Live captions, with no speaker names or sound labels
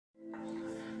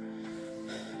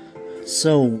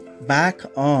So back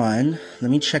on, let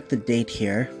me check the date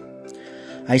here.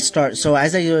 So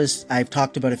as I've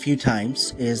talked about a few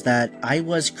times, is that I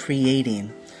was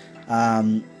creating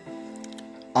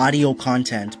audio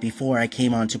content before I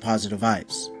came on to Positive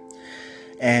Vibes.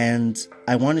 And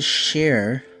I want to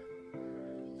share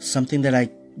something that I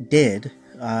did.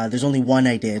 There's only one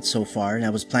I did so far, and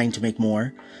I was planning to make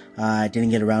more. I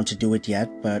didn't get around to do it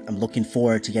yet, but I'm looking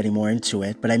forward to getting more into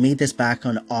it. But I made this back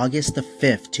on August the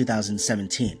 5th,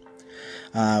 2017.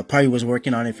 Probably was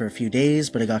working on it for a few days,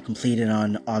 but it got completed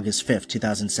on August 5th,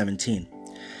 2017.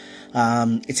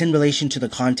 It's in relation to the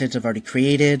content I've already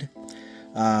created,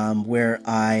 where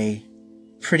I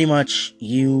pretty much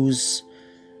use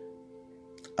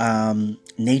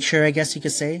nature, I guess you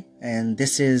could say. And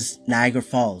this is Niagara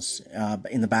Falls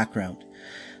in the background.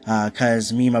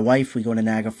 Because me and my wife, we go to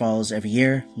Niagara Falls every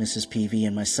year, Mrs. PV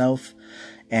and myself.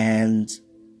 And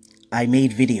I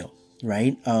made video,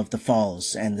 right, of the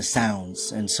falls and the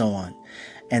sounds and so on.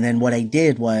 And then what I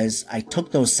did was I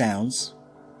took those sounds,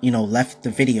 left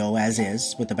the video as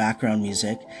is with the background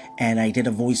music, and I did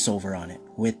a voiceover on it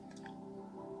with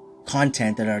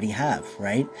content that I already have,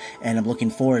 right? And I'm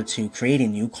looking forward to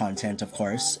creating new content, of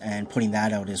course, and putting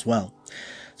that out as well.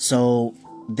 So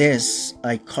this,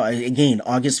 again,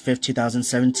 August 5th,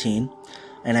 2017,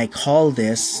 and I call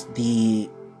this the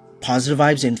Positive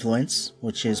Vibes Influence,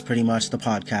 which is pretty much the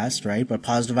podcast, right? But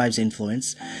Positive Vibes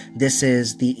Influence, this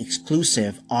is the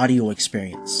exclusive audio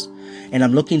experience. And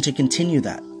I'm looking to continue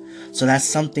that. So that's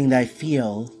something that I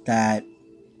feel that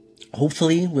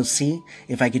hopefully we'll see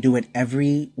if I could do it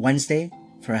every Wednesday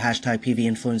for hashtag PV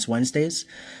Influence Wednesdays.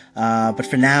 But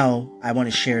for now, I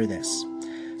want to share this.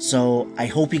 So I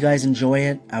hope you guys enjoy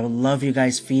it. I would love you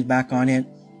guys' feedback on it.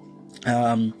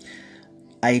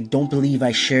 I don't believe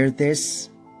I shared this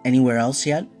anywhere else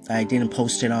yet. I didn't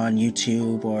post it on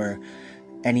YouTube or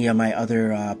any of my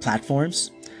other platforms.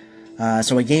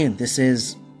 So again, this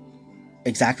is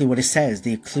exactly what it says,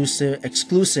 the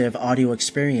exclusive audio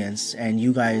experience, and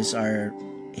you guys are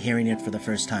hearing it for the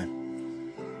first time.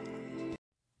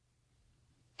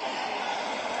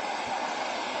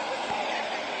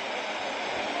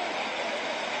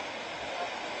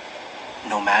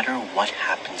 No matter what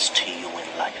happens to you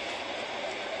in life,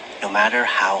 no matter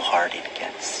how hard it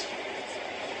gets,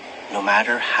 no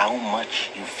matter how much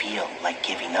you feel like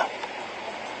giving up,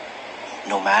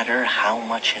 no matter how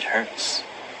much it hurts,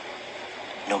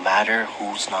 no matter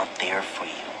who's not there for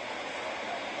you,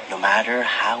 no matter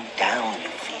how down you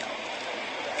feel,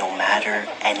 no matter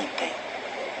anything,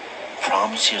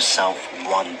 promise yourself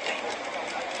one thing,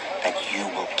 that you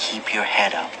will keep your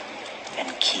head up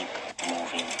and keep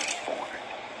moving forward.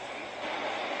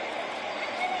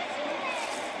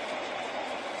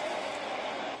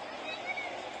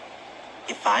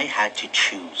 If I had to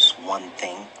choose one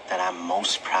thing that I'm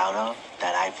most proud of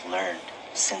that I've learned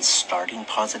since starting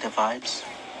Positive Vibes,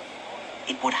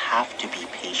 it would have to be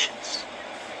patience.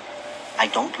 I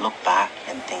don't look back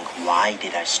and think, why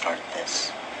did I start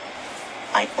this?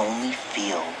 I only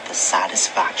feel the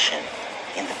satisfaction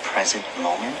in the present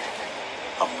moment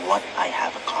of what I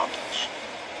have accomplished.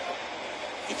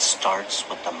 It starts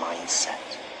with the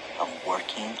mindset of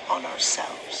working on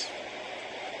ourselves.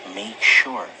 Make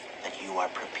sure that you are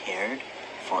prepared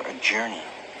for a journey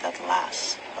that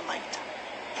lasts a lifetime.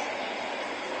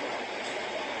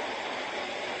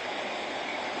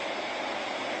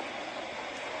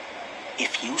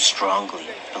 If you strongly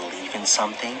believe in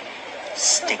something,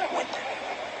 stick with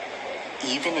it.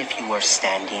 Even if you are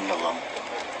standing alone,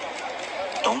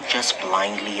 don't just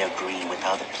blindly agree with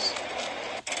others.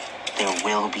 There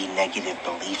will be negative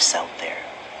beliefs out there,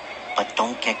 but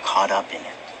don't get caught up in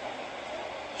it.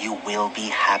 You will be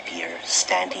happier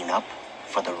standing up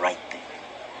for the right thing.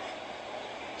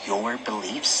 Your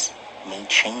beliefs may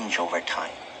change over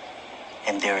time,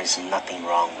 and there is nothing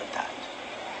wrong with that.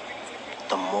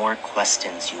 The more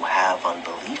questions you have on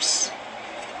beliefs,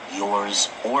 yours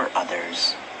or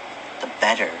others, the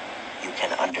better you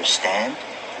can understand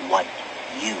what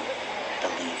you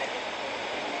believe in.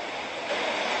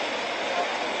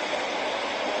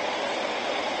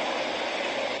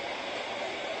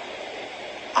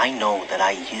 I know that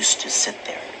I used to sit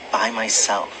there by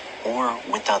myself or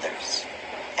with others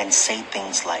and say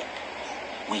things like,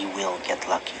 we will get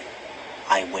lucky,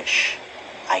 I wish,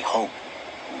 I hope,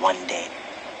 one day.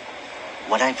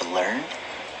 What I've learned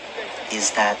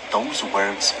is that those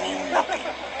words mean nothing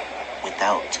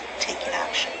without taking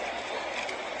action.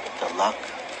 The luck,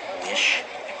 wish,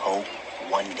 hope,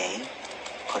 one day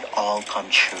could all come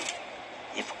true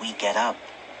if we get up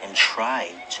and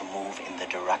try to move in the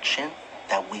direction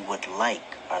that we would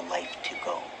like our life to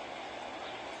go.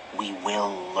 We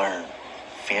will learn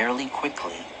fairly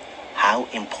quickly how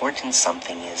important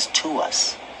something is to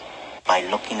us by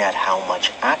looking at how much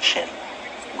action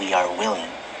we are willing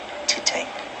to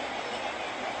take.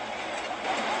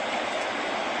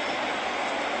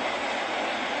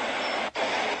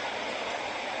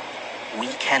 We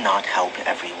cannot help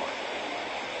everyone.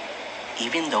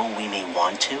 Even though we may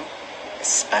want to,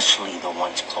 especially the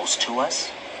ones close to us,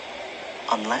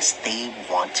 unless they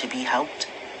want to be helped,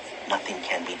 nothing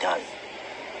can be done.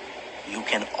 You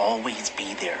can always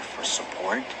be there for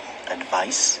support,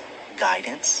 advice,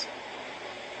 guidance.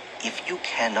 If you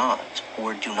cannot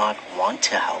or do not want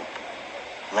to help,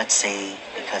 let's say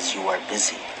because you are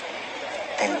busy,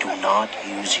 then do not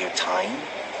use your time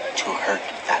to hurt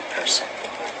that person.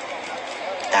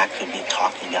 That could be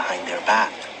talking behind their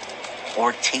back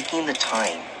or taking the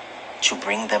time to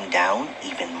bring them down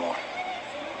even more.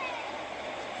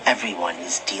 Everyone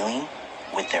is dealing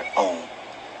with their own